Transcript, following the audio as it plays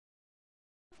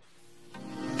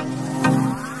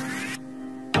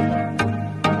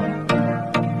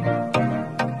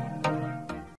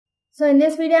So in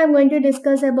this video, I'm going to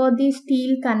discuss about the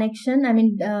steel connection,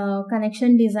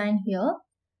 connection design here.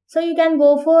 So you can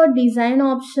go for design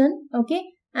option, okay,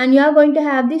 and you are going to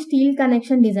have the steel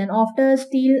connection design. After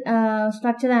steel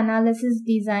structure analysis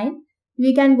design,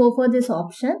 we can go for this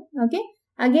option, okay.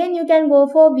 Again, you can go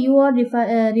for view or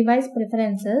revise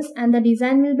preferences, and the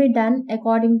design will be done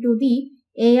according to the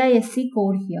AISC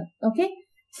code here, okay.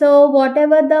 So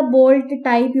whatever the bolt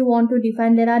type you want to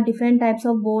define, there are different types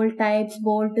of bolt types,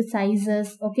 bolt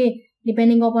sizes, okay,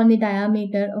 depending upon the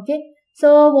diameter, okay.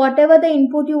 So whatever the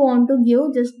input you want to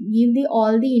give, just give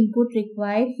all the input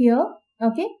required here,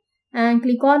 okay, and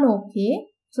click on OK.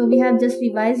 So we have just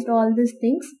revised all these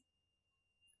things,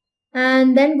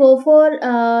 and then go for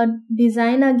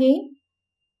design again.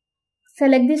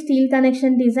 Select the steel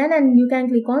connection design, and you can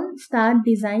click on start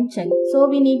design check. So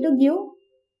we need to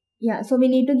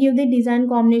give the design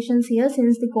combinations here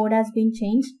since the code has been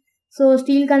changed. So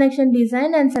steel connection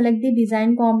design and select the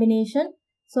design combination.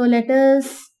 So let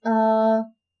us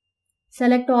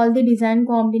select all the design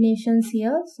combinations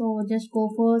here. So just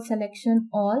go for selection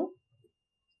all.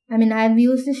 I have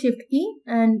used the shift key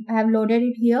and I have loaded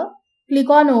it here.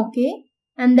 Click on OK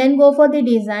and then go for the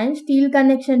design, steel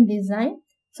connection design.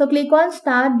 So click on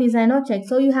start design or check.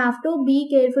 So you have to be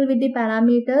careful with the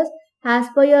parameters as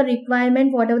per your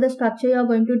requirement, whatever the structure you are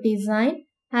going to design.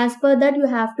 As per that, you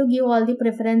have to give all the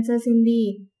preferences in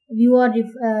the view or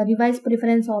revise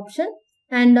preference option,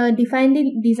 and define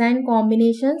the design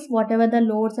combinations, whatever the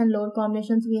loads and load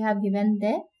combinations we have given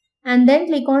there, and then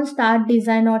click on start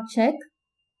design or check.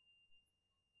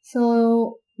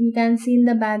 So you can see in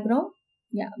the background,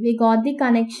 we got the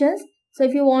connections. So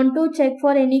if you want to check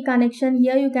for any connection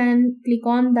here, you can click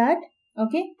on that,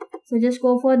 okay. So just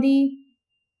go for the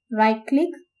right click,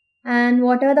 and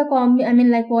whatever the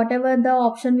whatever the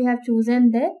option we have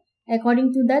chosen there,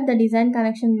 according to that the design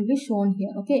connection will be shown here,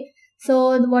 okay.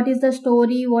 So what is the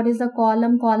story, what is the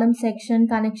column section,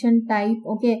 connection type,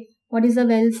 okay, what is the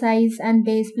well size and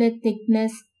base plate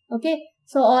thickness, okay.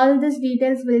 So all these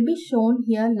details will be shown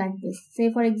here like this.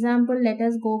 Say for example, let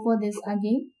us go for this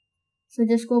again. So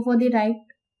just go for the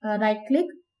right click,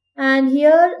 and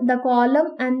here the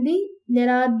column and there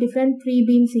are different 3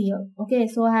 beams here, okay.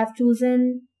 So I have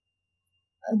chosen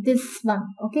this one,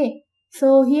 okay.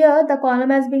 So here the column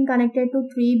has been connected to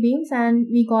 3 beams and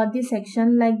we got the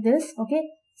section like this, okay.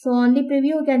 So on the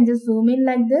preview you can just zoom in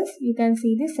like this, you can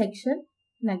see the section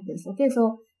like this, okay.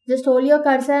 So just hold your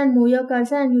cursor and move your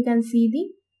cursor and you can see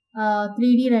the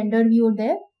 3D rendered view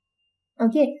there,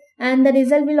 okay. And the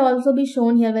result will also be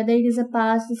shown here, whether it is a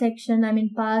passed section,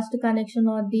 passed connection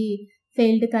or the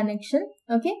failed connection,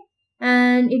 okay.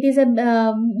 And it is a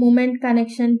moment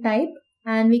connection type,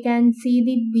 and we can see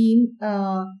the beam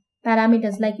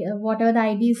parameters, like whatever the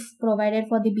IDs provided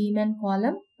for the beam and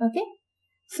column, okay.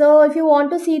 So if you want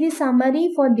to see the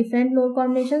summary for different load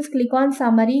combinations, click on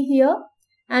summary here,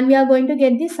 and we are going to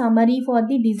get the summary for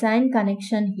the design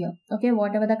connection here, okay.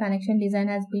 Whatever the connection design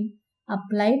has been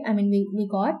applied, we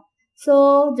got.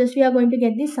 So just we are going to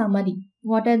get the summary.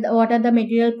 What are the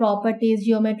material properties,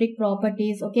 geometric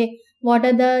properties, okay. What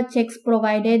are the checks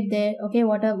provided there, okay.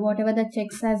 Whatever the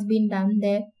checks has been done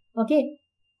there, okay.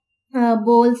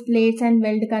 Bolts, plates and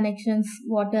weld connections,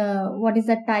 what is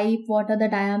the type, what are the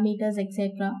diameters,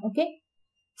 etc., okay.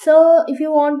 So if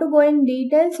you want to go in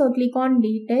details, so click on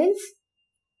details,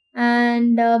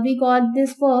 and we got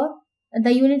this for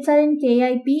the units are in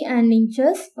KIP and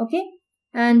inches, okay.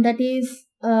 And that is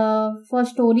for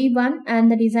story 1, and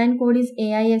the design code is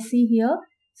AISC here.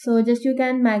 So just you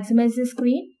can maximize the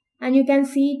screen and you can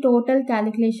see total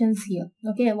calculations here,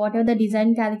 okay. What are the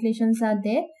design calculations are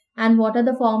there, and what are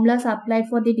the formulas applied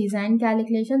for the design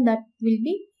calculation, that will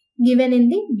be given in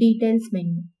the details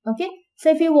menu, okay.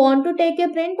 So if you want to take a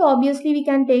print, obviously we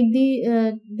can take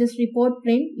the this report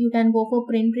print. You can go for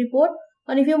print report,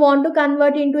 or if you want to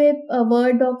convert into a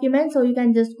Word document, so you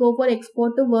can just go for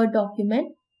export to Word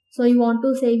document. So you want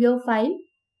to save your file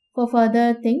for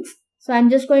further things. So I'm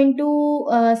just going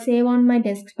to save on my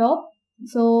desktop.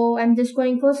 So I'm just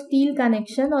going for steel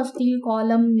connection or steel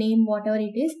column name, whatever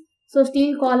it is. So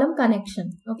steel column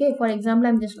connection, okay. For example,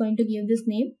 I'm just going to give this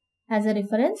name as a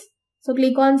reference. So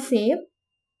click on save,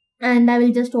 and I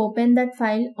will just open that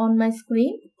file on my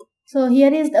screen. So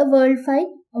here is the Word file,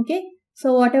 okay.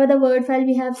 So whatever the Word file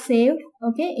we have saved,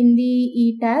 okay, in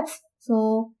the Etabs.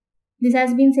 So this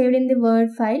has been saved in the Word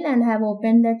file and I have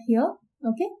opened that here,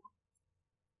 okay.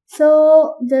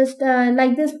 So just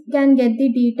like this, you can get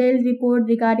the detailed report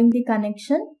regarding the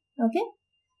connection, okay.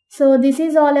 So this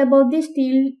is all about the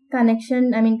steel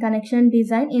connection, connection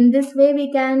design. In this way we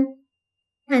can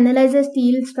analyze the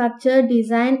steel structure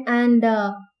design and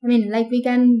I mean, like we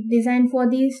can design for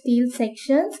the steel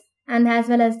sections and as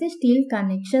well as the steel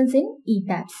connections in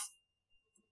Etabs.